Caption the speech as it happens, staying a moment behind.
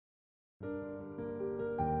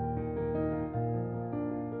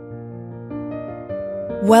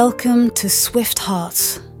Welcome to Swift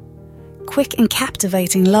Hearts, quick and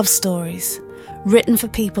captivating love stories written for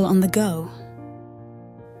people on the go.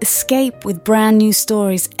 Escape with brand new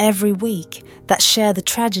stories every week that share the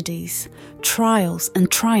tragedies, trials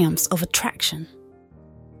and triumphs of attraction.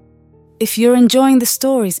 If you're enjoying the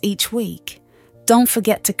stories each week, don't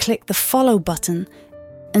forget to click the follow button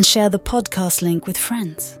and share the podcast link with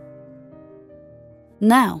friends.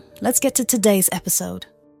 Now, let's get to today's episode.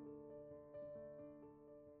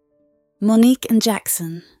 Monique and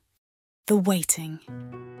Jackson, The Waiting.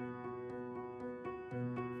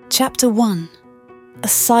 Chapter 1, A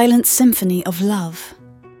Silent Symphony of Love.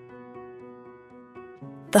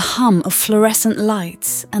 The hum of fluorescent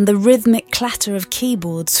lights and the rhythmic clatter of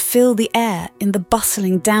keyboards fill the air in the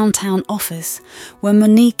bustling downtown office where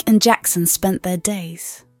Monique and Jackson spent their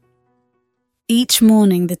days. Each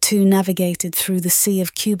morning the two navigated through the sea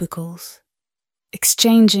of cubicles,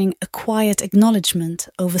 exchanging a quiet acknowledgement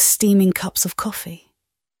over steaming cups of coffee.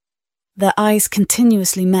 Their eyes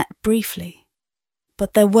continuously met briefly,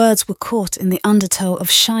 but their words were caught in the undertow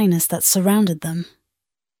of shyness that surrounded them.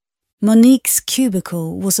 Monique's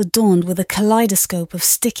cubicle was adorned with a kaleidoscope of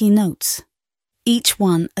sticky notes, each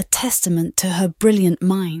one a testament to her brilliant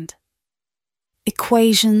mind.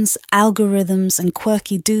 Equations, algorithms, and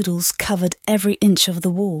quirky doodles covered every inch of the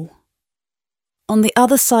wall. On the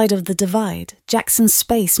other side of the divide, Jackson's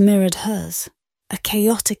space mirrored hers, a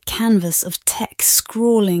chaotic canvas of tech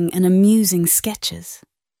scrawling and amusing sketches.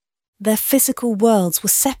 Their physical worlds were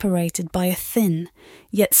separated by a thin,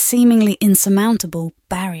 yet seemingly insurmountable,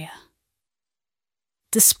 barrier.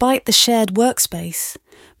 Despite the shared workspace,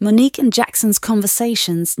 Monique and Jackson's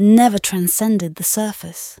conversations never transcended the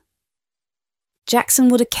surface. Jackson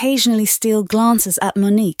would occasionally steal glances at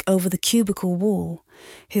Monique over the cubicle wall,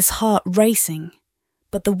 his heart racing,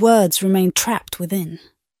 but the words remained trapped within.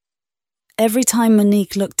 Every time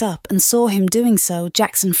Monique looked up and saw him doing so,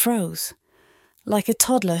 Jackson froze, like a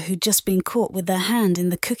toddler who'd just been caught with their hand in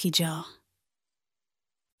the cookie jar.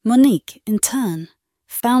 Monique, in turn,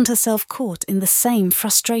 found herself caught in the same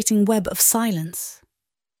frustrating web of silence.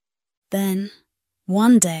 Then,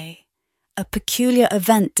 one day, a peculiar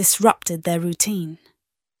event disrupted their routine.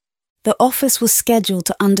 The office was scheduled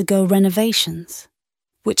to undergo renovations,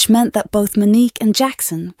 which meant that both Monique and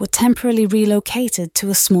Jackson were temporarily relocated to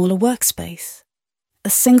a smaller workspace,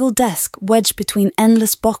 a single desk wedged between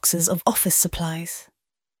endless boxes of office supplies.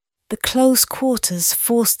 The close quarters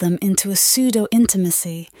forced them into a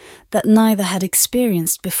pseudo-intimacy that neither had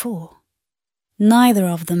experienced before. Neither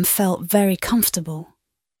of them felt very comfortable.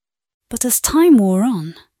 But as time wore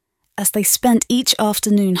on, as they spent each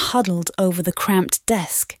afternoon huddled over the cramped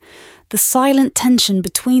desk, the silent tension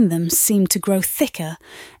between them seemed to grow thicker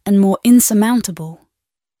and more insurmountable,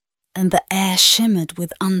 and the air shimmered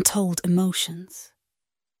with untold emotions.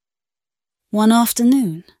 One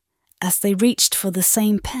afternoon, as they reached for the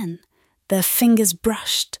same pen, their fingers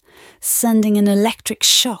brushed, sending an electric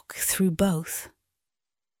shock through both.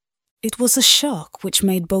 It was a shock which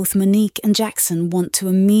made both Monique and Jackson want to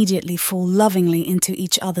immediately fall lovingly into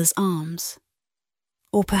each other's arms.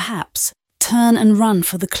 Or perhaps turn and run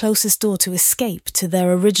for the closest door to escape to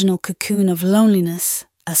their original cocoon of loneliness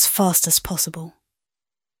as fast as possible.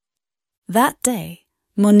 That day,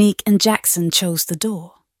 Monique and Jackson chose the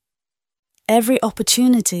door. Every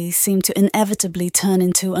opportunity seemed to inevitably turn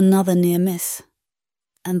into another near miss,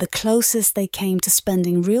 and the closest they came to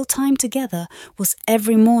spending real time together was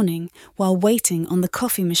every morning while waiting on the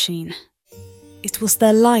coffee machine. It was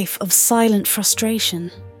their life of silent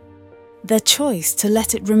frustration, their choice to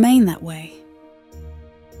let it remain that way.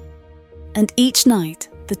 And each night,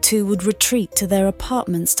 the two would retreat to their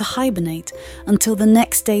apartments to hibernate until the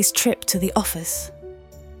next day's trip to the office.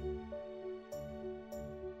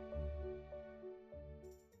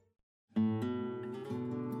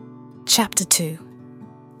 Chapter 2,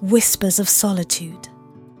 Whispers of Solitude.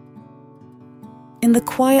 In the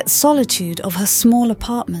quiet solitude of her small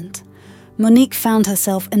apartment, Monique found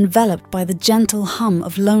herself enveloped by the gentle hum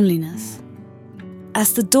of loneliness.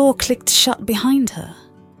 As the door clicked shut behind her,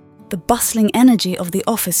 the bustling energy of the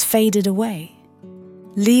office faded away,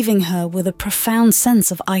 leaving her with a profound sense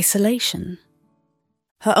of isolation.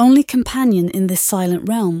 Her only companion in this silent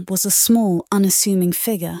realm was a small, unassuming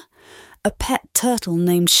figure, a pet turtle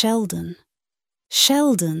named Sheldon.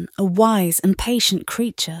 Sheldon, a wise and patient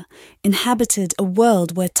creature, inhabited a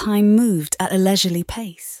world where time moved at a leisurely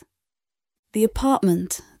pace. The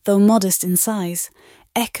apartment, though modest in size,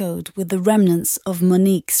 echoed with the remnants of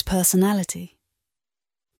Monique's personality.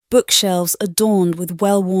 Bookshelves adorned with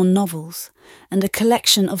well-worn novels, and a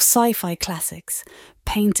collection of sci-fi classics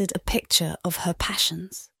painted a picture of her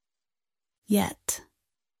passions. Yet,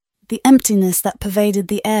 The emptiness that pervaded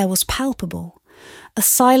the air was palpable, a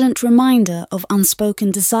silent reminder of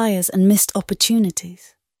unspoken desires and missed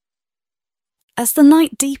opportunities. As the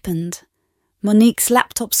night deepened, Monique's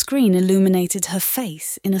laptop screen illuminated her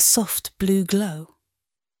face in a soft blue glow.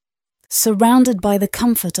 Surrounded by the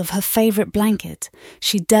comfort of her favourite blanket,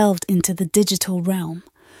 she delved into the digital realm,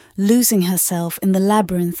 losing herself in the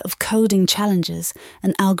labyrinth of coding challenges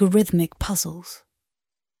and algorithmic puzzles.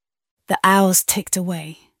 The hours ticked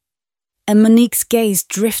away, and Monique's gaze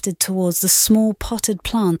drifted towards the small potted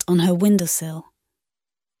plant on her windowsill.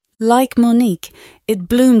 Like Monique, it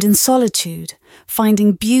bloomed in solitude,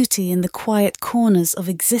 finding beauty in the quiet corners of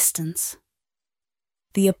existence.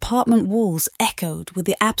 The apartment walls echoed with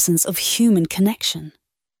the absence of human connection,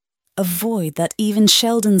 a void that even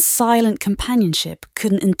Sheldon's silent companionship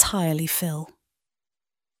couldn't entirely fill.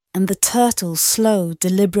 And the turtle's slow,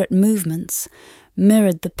 deliberate movements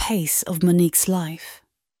mirrored the pace of Monique's life.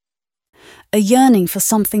 A yearning for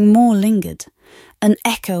something more lingered, an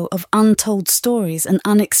echo of untold stories and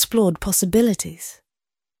unexplored possibilities.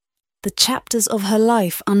 The chapters of her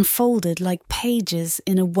life unfolded like pages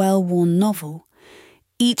in a well-worn novel,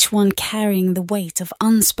 each one carrying the weight of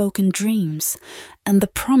unspoken dreams and the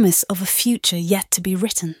promise of a future yet to be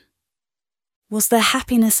written. Was there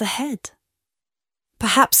happiness ahead?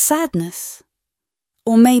 Perhaps sadness?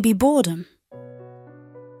 Or maybe boredom?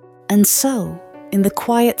 And so, in the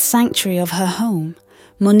quiet sanctuary of her home,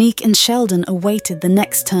 Monique and Sheldon awaited the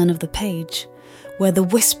next turn of the page, where the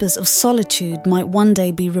whispers of solitude might one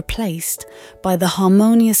day be replaced by the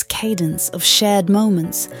harmonious cadence of shared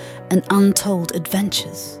moments and untold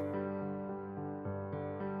adventures.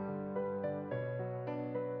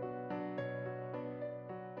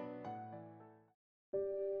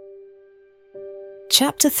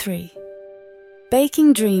 Chapter 3.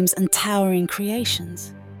 Baking Dreams and Towering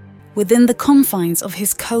Creations. Within the confines of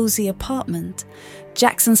his cozy apartment,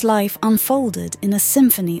 Jackson's life unfolded in a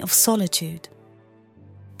symphony of solitude.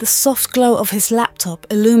 The soft glow of his laptop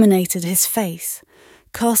illuminated his face,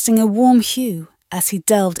 casting a warm hue as he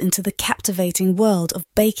delved into the captivating world of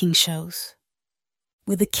baking shows.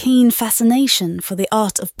 With a keen fascination for the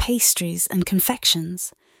art of pastries and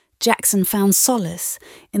confections, Jackson found solace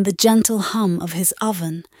in the gentle hum of his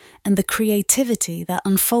oven and the creativity that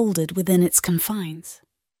unfolded within its confines.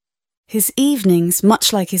 His evenings,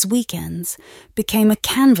 much like his weekends, became a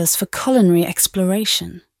canvas for culinary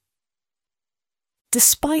exploration.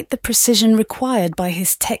 Despite the precision required by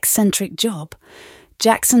his tech-centric job,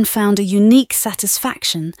 Jackson found a unique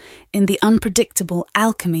satisfaction in the unpredictable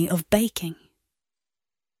alchemy of baking.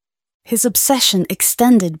 His obsession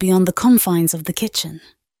extended beyond the confines of the kitchen.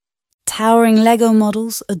 Towering Lego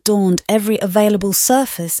models adorned every available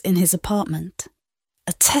surface in his apartment,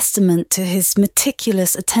 a testament to his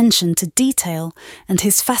meticulous attention to detail and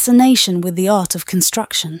his fascination with the art of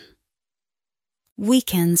construction.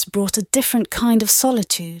 Weekends brought a different kind of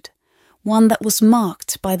solitude, one that was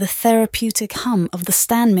marked by the therapeutic hum of the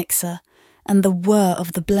stand mixer and the whir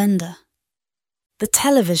of the blender. The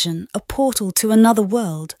television, a portal to another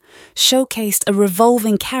world, showcased a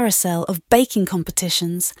revolving carousel of baking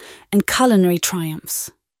competitions and culinary triumphs.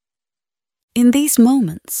 In these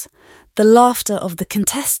moments, the laughter of the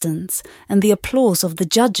contestants and the applause of the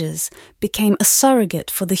judges became a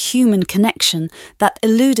surrogate for the human connection that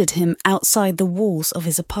eluded him outside the walls of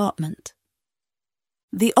his apartment.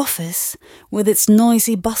 The office, with its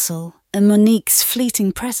noisy bustle and Monique's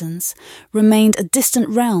fleeting presence, remained a distant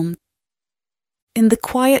realm. In the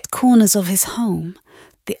quiet corners of his home,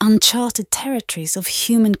 the uncharted territories of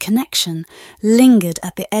human connection lingered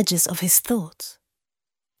at the edges of his thoughts.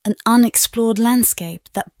 An unexplored landscape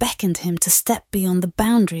that beckoned him to step beyond the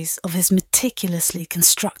boundaries of his meticulously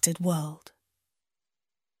constructed world.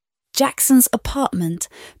 Jackson's apartment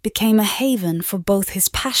became a haven for both his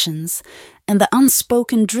passions and the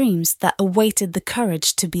unspoken dreams that awaited the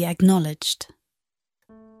courage to be acknowledged.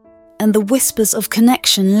 And the whispers of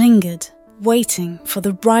connection lingered, waiting for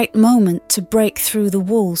the right moment to break through the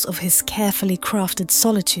walls of his carefully crafted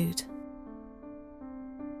solitude.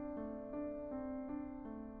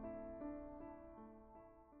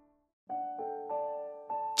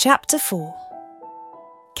 Chapter 4.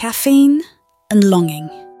 Caffeine and Longing.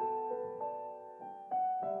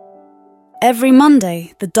 Every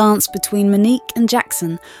Monday, the dance between Monique and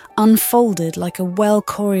Jackson unfolded like a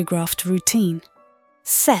well-choreographed routine,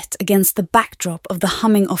 set against the backdrop of the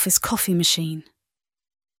humming office coffee machine.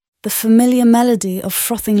 The familiar melody of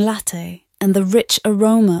frothing latte and the rich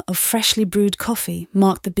aroma of freshly brewed coffee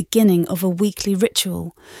marked the beginning of a weekly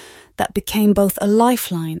ritual that became both a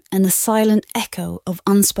lifeline and a silent echo of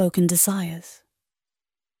unspoken desires.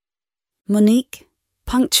 Monique,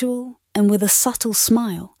 punctual and with a subtle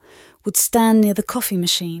smile, would stand near the coffee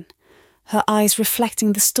machine, her eyes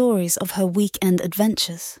reflecting the stories of her weekend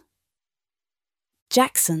adventures.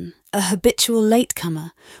 Jackson, a habitual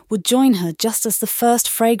latecomer, would join her just as the first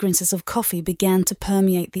fragrances of coffee began to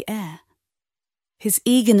permeate the air. His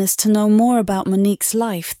eagerness to know more about Monique's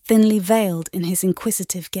life thinly veiled in his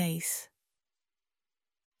inquisitive gaze.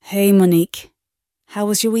 "Hey, Monique, how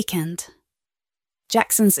was your weekend?"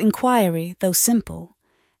 Jackson's inquiry, though simple,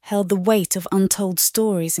 held the weight of untold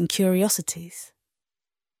stories and curiosities.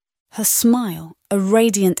 Her smile, a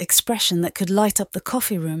radiant expression that could light up the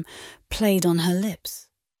coffee room, played on her lips.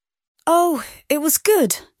 "Oh, it was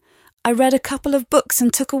good. I read a couple of books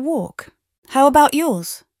and took a walk. How about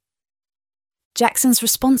yours?" Jackson's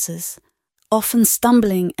responses, often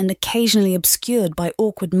stumbling and occasionally obscured by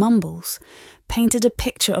awkward mumbles, painted a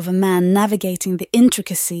picture of a man navigating the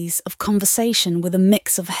intricacies of conversation with a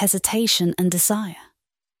mix of hesitation and desire.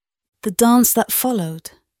 The dance that followed,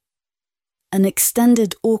 an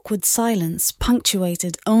extended awkward silence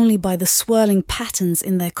punctuated only by the swirling patterns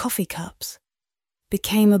in their coffee cups,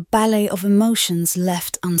 became a ballet of emotions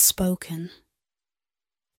left unspoken.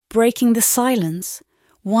 Breaking the silence,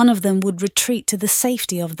 one of them would retreat to the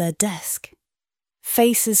safety of their desk,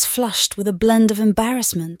 faces flushed with a blend of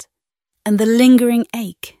embarrassment and the lingering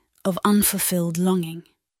ache of unfulfilled longing.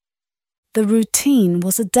 The routine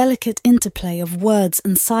was a delicate interplay of words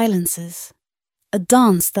and silences, a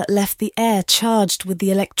dance that left the air charged with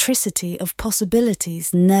the electricity of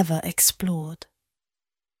possibilities never explored.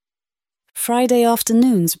 Friday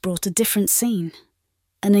afternoons brought a different scene,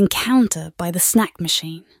 an encounter by the snack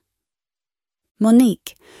machine.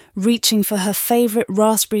 Monique, reaching for her favourite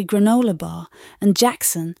raspberry granola bar, and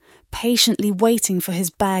Jackson, patiently waiting for his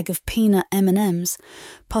bag of peanut M&Ms,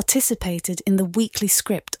 participated in the weekly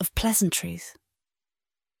script of pleasantries.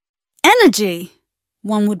 "Energy!"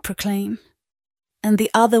 one would proclaim, and the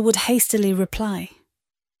other would hastily reply,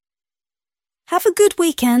 "Have a good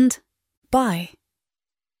weekend. Bye."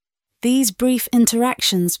 These brief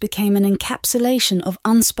interactions became an encapsulation of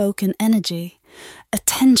unspoken energy, a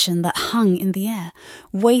tension that hung in the air,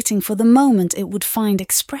 waiting for the moment it would find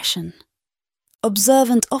expression.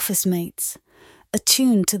 Observant office mates,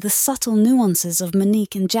 attuned to the subtle nuances of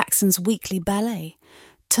Monique and Jackson's weekly ballet,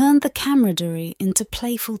 turned the camaraderie into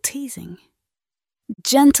playful teasing.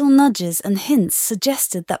 Gentle nudges and hints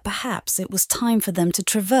suggested that perhaps it was time for them to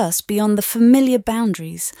traverse beyond the familiar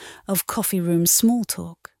boundaries of coffee room small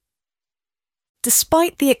talk.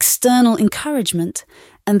 Despite the external encouragement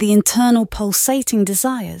and the internal pulsating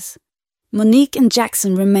desires, Monique and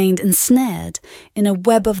Jackson remained ensnared in a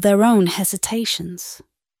web of their own hesitations.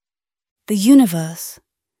 The universe,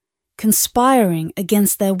 conspiring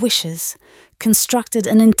against their wishes, constructed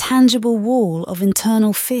an intangible wall of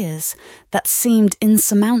internal fears that seemed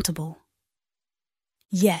insurmountable.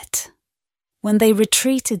 Yet, when they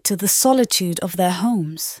retreated to the solitude of their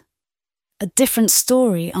homes, a different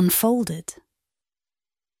story unfolded.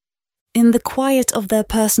 In the quiet of their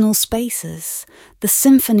personal spaces, the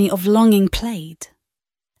symphony of longing played,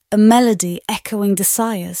 a melody echoing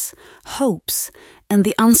desires, hopes, and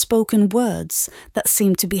the unspoken words that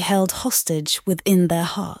seemed to be held hostage within their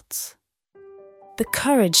hearts. The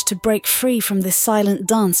courage to break free from this silent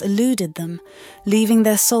dance eluded them, leaving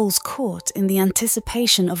their souls caught in the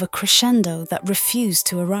anticipation of a crescendo that refused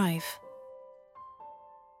to arrive.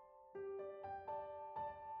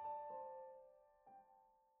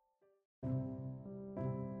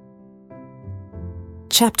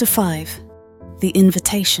 Chapter 5. The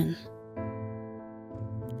Invitation.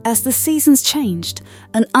 As the seasons changed,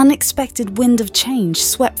 an unexpected wind of change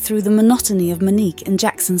swept through the monotony of Monique and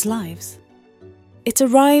Jackson's lives. It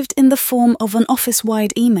arrived in the form of an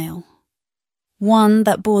office-wide email, one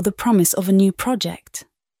that bore the promise of a new project,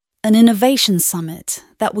 an innovation summit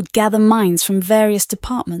that would gather minds from various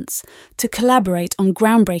departments to collaborate on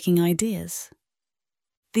groundbreaking ideas.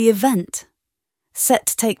 The event, set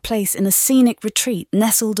to take place in a scenic retreat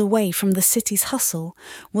nestled away from the city's hustle,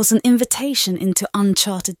 was an invitation into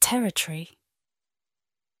uncharted territory.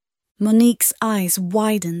 Monique's eyes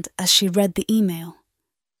widened as she read the email,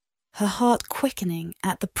 her heart quickening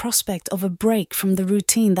at the prospect of a break from the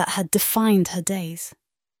routine that had defined her days.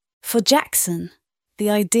 For Jackson, the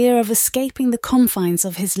idea of escaping the confines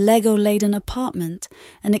of his Lego-laden apartment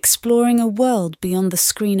and exploring a world beyond the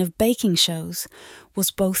screen of baking shows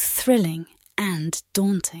was both thrilling and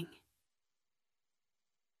daunting.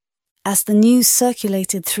 As the news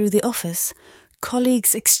circulated through the office,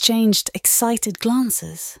 colleagues exchanged excited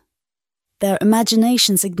glances, their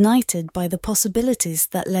imaginations ignited by the possibilities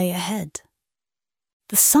that lay ahead.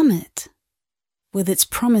 The summit, with its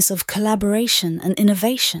promise of collaboration and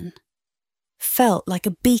innovation, felt like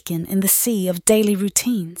a beacon in the sea of daily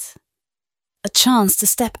routines, a chance to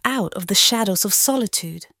step out of the shadows of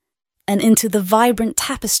solitude and into the vibrant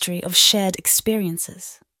tapestry of shared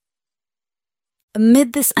experiences.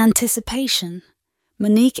 Amid this anticipation,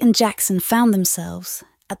 Monique and Jackson found themselves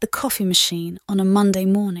at the coffee machine on a Monday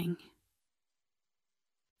morning.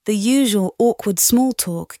 The usual awkward small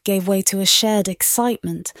talk gave way to a shared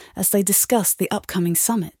excitement as they discussed the upcoming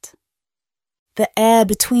summit. The air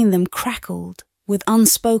between them crackled with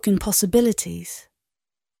unspoken possibilities,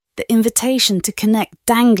 the invitation to connect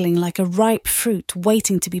dangling like a ripe fruit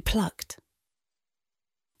waiting to be plucked.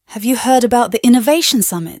 "Have you heard about the Innovation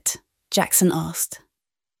Summit?" Jackson asked,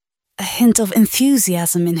 a hint of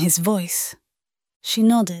enthusiasm in his voice. She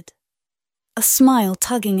nodded, a smile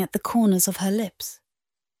tugging at the corners of her lips.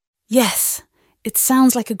 "Yes, it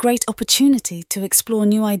sounds like a great opportunity to explore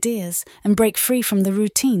new ideas and break free from the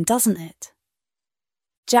routine, doesn't it?"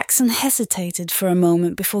 Jackson hesitated for a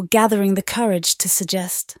moment before gathering the courage to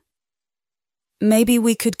suggest, "Maybe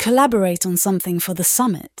we could collaborate on something for the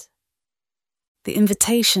summit." The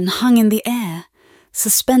invitation hung in the air,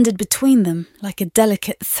 suspended between them like a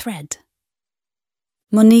delicate thread.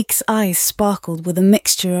 Monique's eyes sparkled with a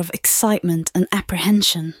mixture of excitement and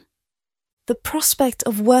apprehension. The prospect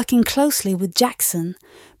of working closely with Jackson,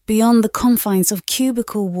 beyond the confines of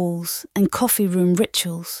cubicle walls and coffee room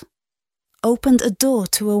rituals, opened a door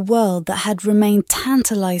to a world that had remained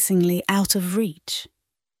tantalizingly out of reach.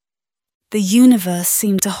 The universe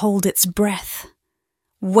seemed to hold its breath,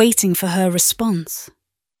 waiting for her response.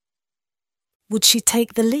 Would she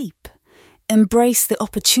take the leap, embrace the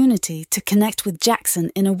opportunity to connect with Jackson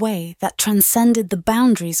in a way that transcended the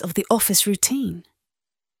boundaries of the office routine?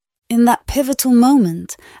 In that pivotal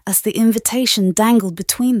moment, as the invitation dangled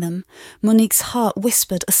between them, Monique's heart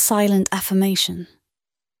whispered a silent affirmation.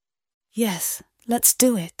 "Yes, let's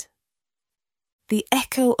do it." The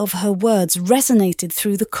echo of her words resonated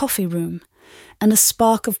through the coffee room, and a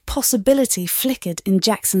spark of possibility flickered in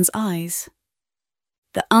Jackson's eyes.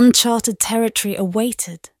 The uncharted territory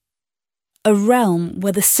awaited, a realm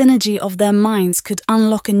where the synergy of their minds could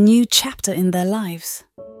unlock a new chapter in their lives.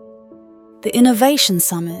 The Innovation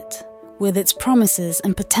Summit, with its promises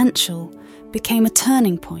and potential, became a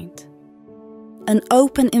turning point, an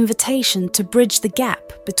open invitation to bridge the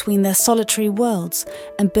gap between their solitary worlds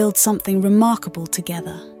and build something remarkable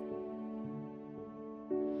together.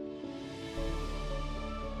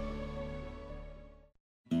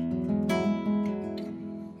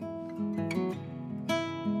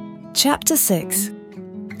 Chapter 6.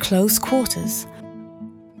 Close Quarters.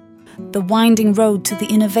 The winding road to the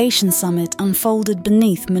Innovation Summit unfolded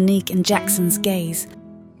beneath Monique and Jackson's gaze,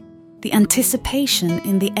 the anticipation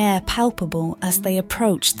in the air palpable as they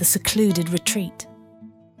approached the secluded retreat.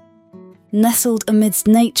 Nestled amidst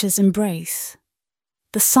nature's embrace,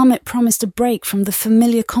 the summit promised a break from the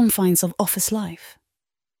familiar confines of office life,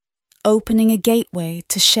 opening a gateway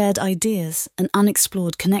to shared ideas and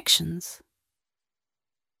unexplored connections.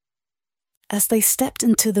 As they stepped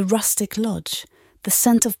into the rustic lodge, the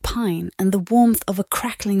scent of pine and the warmth of a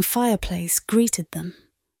crackling fireplace greeted them.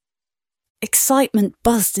 Excitement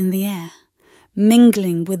buzzed in the air,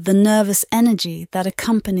 mingling with the nervous energy that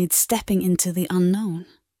accompanied stepping into the unknown.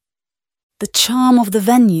 The charm of the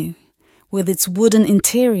venue, with its wooden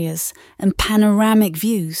interiors and panoramic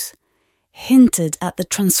views, hinted at the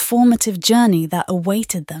transformative journey that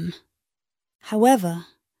awaited them. However,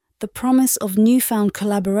 the promise of newfound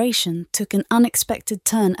collaboration took an unexpected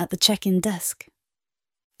turn at the check-in desk.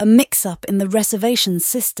 A mix-up in the reservation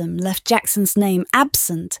system left Jackson's name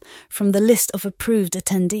absent from the list of approved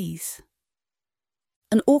attendees.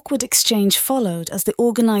 An awkward exchange followed as the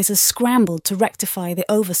organisers scrambled to rectify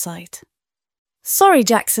the oversight. "Sorry,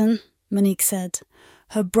 Jackson," Monique said,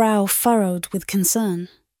 her brow furrowed with concern.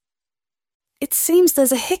 "It seems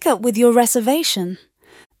there's a hiccup with your reservation.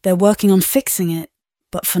 They're working on fixing it,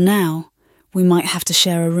 but for now, we might have to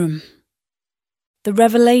share a room." The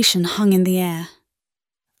revelation hung in the air,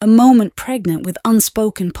 a moment pregnant with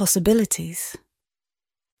unspoken possibilities.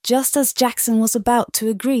 Just as Jackson was about to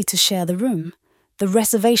agree to share the room, the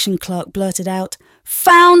reservation clerk blurted out,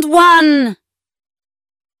 "Found one!"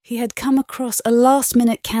 He had come across a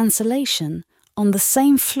last-minute cancellation on the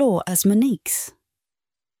same floor as Monique's.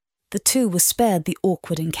 The two were spared the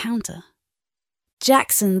awkward encounter.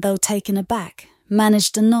 Jackson, though taken aback,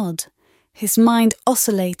 managed a nod, his mind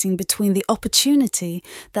oscillating between the opportunity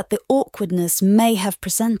that the awkwardness may have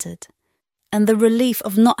presented and the relief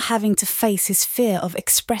of not having to face his fear of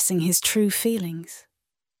expressing his true feelings.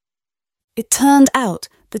 It turned out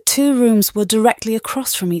the two rooms were directly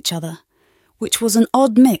across from each other, which was an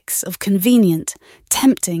odd mix of convenient,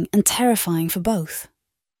 tempting and terrifying for both.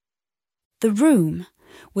 The room,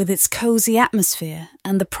 with its cosy atmosphere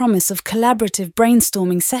and the promise of collaborative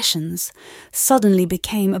brainstorming sessions, suddenly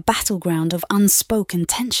became a battleground of unspoken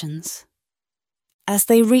tensions. As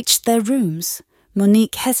they reached their rooms,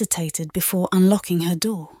 Monique hesitated before unlocking her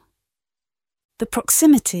door. The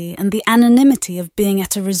proximity and the anonymity of being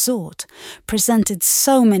at a resort presented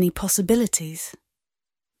so many possibilities.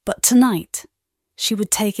 But tonight, she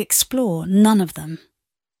would explore none of them.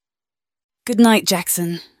 "Good night,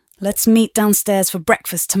 Jackson. Let's meet downstairs for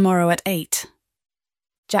breakfast tomorrow at 8.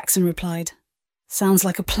 Jackson replied, "Sounds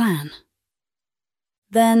like a plan."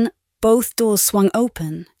 Then both doors swung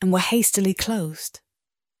open and were hastily closed.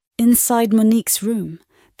 Inside Monique's room,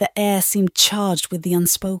 the air seemed charged with the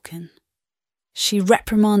unspoken. She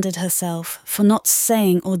reprimanded herself for not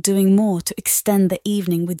saying or doing more to extend the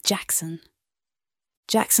evening with Jackson.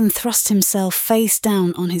 Jackson thrust himself face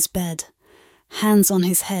down on his bed, hands on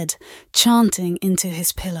his head, chanting into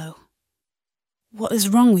his pillow. "What is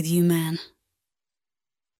wrong with you, man?"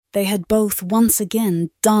 They had both once again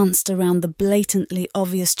danced around the blatantly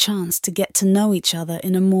obvious chance to get to know each other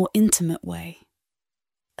in a more intimate way.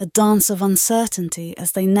 A dance of uncertainty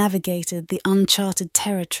as they navigated the uncharted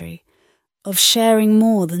territory of sharing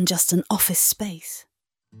more than just an office space.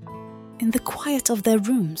 In the quiet of their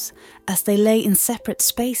rooms, as they lay in separate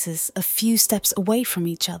spaces a few steps away from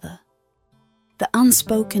each other, the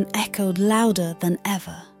unspoken echoed louder than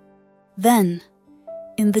ever. Then,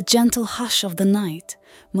 in the gentle hush of the night,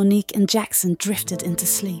 Monique and Jackson drifted into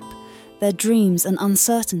sleep, their dreams and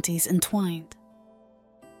uncertainties entwined.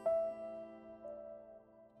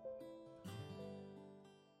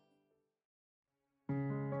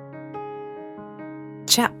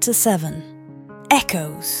 Chapter 7.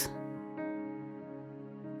 Echoes.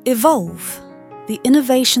 Evolve. The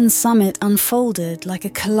Innovation Summit unfolded like a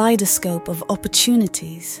kaleidoscope of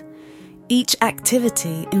opportunities, each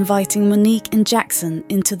activity inviting Monique and Jackson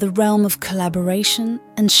into the realm of collaboration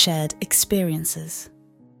and shared experiences.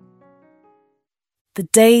 The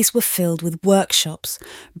days were filled with workshops,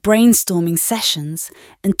 brainstorming sessions,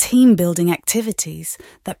 and team-building activities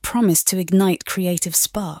that promised to ignite creative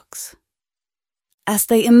sparks. As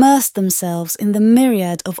they immersed themselves in the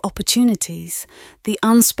myriad of opportunities, the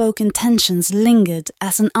unspoken tensions lingered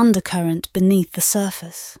as an undercurrent beneath the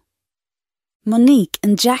surface. Monique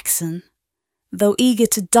and Jackson, though eager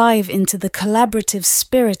to dive into the collaborative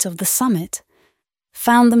spirit of the summit,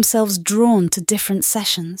 found themselves drawn to different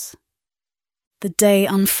sessions. The day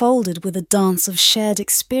unfolded with a dance of shared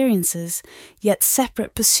experiences, yet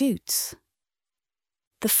separate pursuits.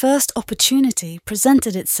 The first opportunity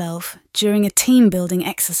presented itself during a team-building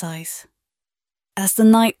exercise. As the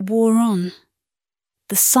night wore on,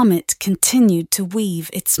 the summit continued to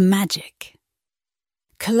weave its magic.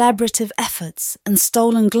 Collaborative efforts and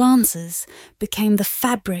stolen glances became the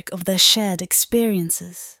fabric of their shared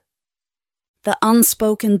experiences. The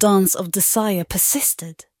unspoken dance of desire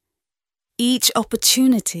persisted, each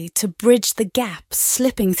opportunity to bridge the gap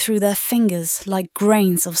slipping through their fingers like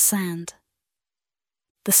grains of sand.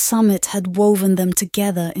 The summit had woven them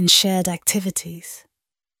together in shared activities,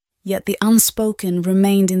 yet the unspoken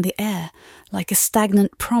remained in the air like a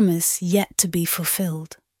stagnant promise yet to be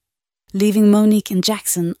fulfilled, leaving Monique and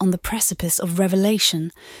Jackson on the precipice of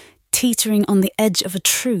revelation, teetering on the edge of a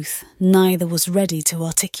truth neither was ready to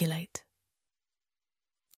articulate.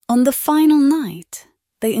 On the final night,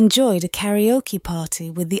 they enjoyed a karaoke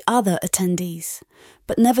party with the other attendees,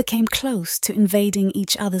 but never came close to invading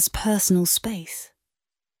each other's personal space.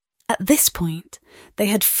 At this point, they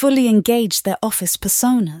had fully engaged their office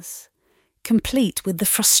personas, complete with the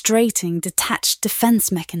frustrating, detached defense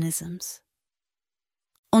mechanisms.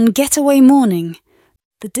 On getaway morning,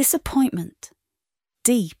 the disappointment,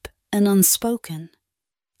 deep and unspoken,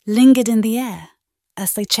 lingered in the air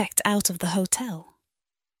as they checked out of the hotel.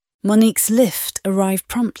 Monique's Lyft arrived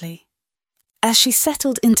promptly. As she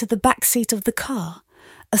settled into the back seat of the car,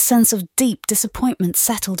 a sense of deep disappointment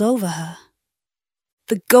settled over her.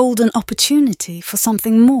 The golden opportunity for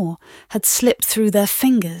something more had slipped through their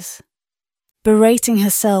fingers. Berating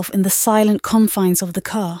herself in the silent confines of the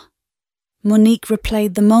car, Monique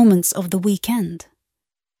replayed the moments of the weekend,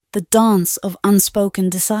 the dance of unspoken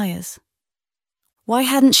desires. Why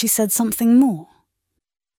hadn't she said something more?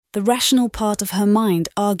 The rational part of her mind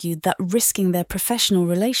argued that risking their professional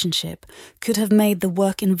relationship could have made the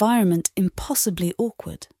work environment impossibly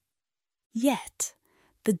awkward. Yet,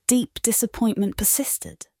 the deep disappointment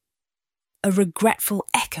persisted, a regretful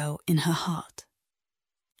echo in her heart.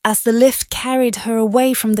 As the lift carried her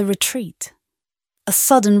away from the retreat, a a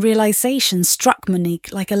sudden realization struck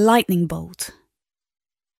Monique like a lightning bolt.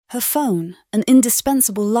 Her phone, an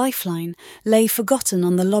indispensable lifeline, lay forgotten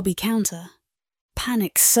on the lobby counter.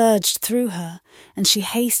 Panic surged through her, and she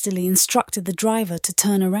hastily instructed the driver to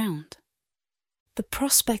turn around. The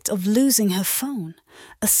prospect of losing her phone,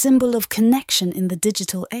 a symbol of connection in the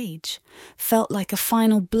digital age, felt like a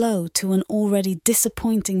final blow to an already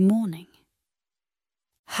disappointing morning.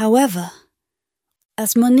 However,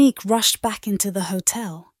 as Monique rushed back into the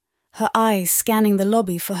hotel, her eyes scanning the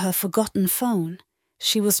lobby for her forgotten phone,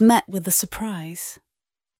 she was met with a surprise.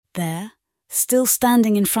 There, still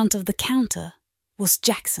standing in front of the counter, was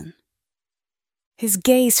Jackson. His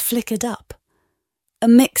gaze flickered up, a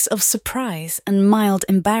mix of surprise and mild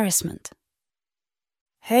embarrassment.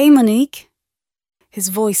 "Hey, Monique," his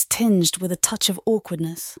voice tinged with a touch of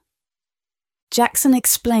awkwardness. Jackson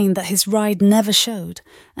explained that his ride never showed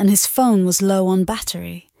and his phone was low on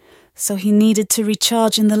battery, so he needed to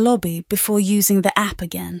recharge in the lobby before using the app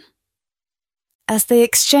again. As they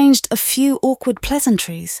exchanged a few awkward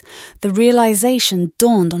pleasantries, the realization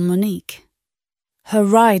dawned on Monique. Her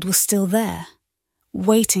ride was still there,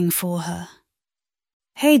 waiting for her.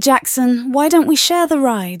 "Hey Jackson, why don't we share the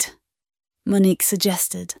ride?" Monique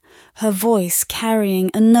suggested, her voice carrying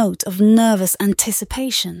a note of nervous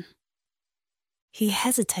anticipation. He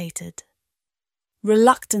hesitated,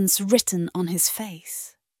 reluctance written on his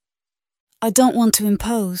face. "I don't want to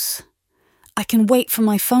impose. I can wait for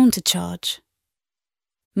my phone to charge."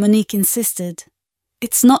 Monique insisted,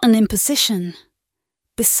 "It's not an imposition.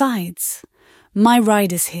 Besides, my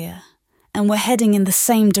ride is here, and we're heading in the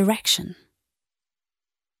same direction."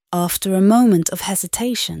 After a moment of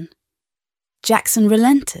hesitation, Jackson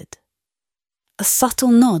relented, a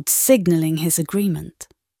subtle nod signalling his agreement.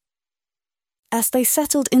 As they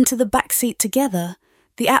settled into the back seat together,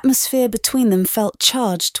 the atmosphere between them felt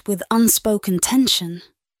charged with unspoken tension.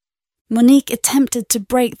 Monique attempted to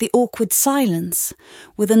break the awkward silence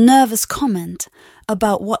with a nervous comment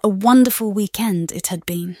about what a wonderful weekend it had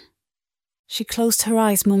been. She closed her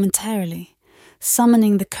eyes momentarily,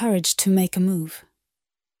 summoning the courage to make a move.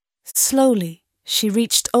 Slowly, she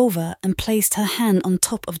reached over and placed her hand on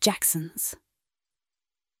top of Jackson's.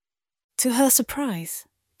 To her surprise,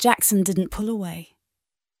 Jackson didn't pull away.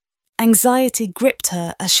 Anxiety gripped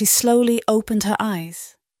her as she slowly opened her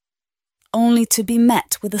eyes, only to be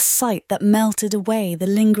met with a sight that melted away the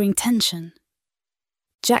lingering tension.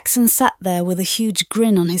 Jackson sat there with a huge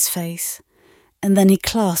grin on his face, and then he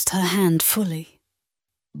clasped her hand fully.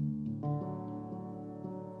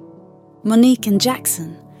 Monique and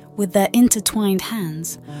Jackson, with their intertwined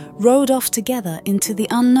hands, rode off together into the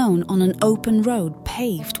unknown on an open road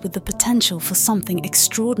paved with the potential for something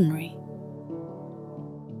extraordinary.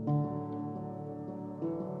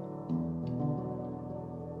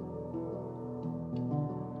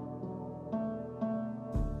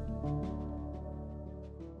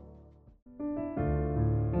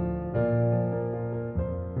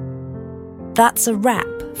 That's a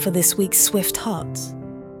wrap for this week's Swift Hearts.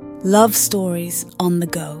 Love stories on the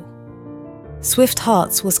go. Swift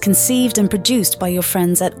Hearts was conceived and produced by your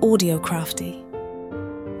friends at AudioCrafty.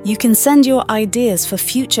 You can send your ideas for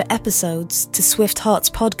future episodes to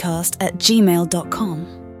swiftheartspodcast@gmail.com.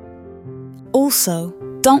 Also,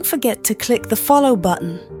 don't forget to click the follow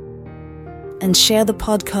button and share the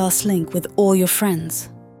podcast link with all your friends.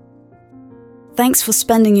 Thanks for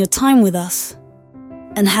spending your time with us,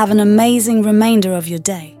 and have an amazing remainder of your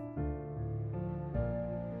day.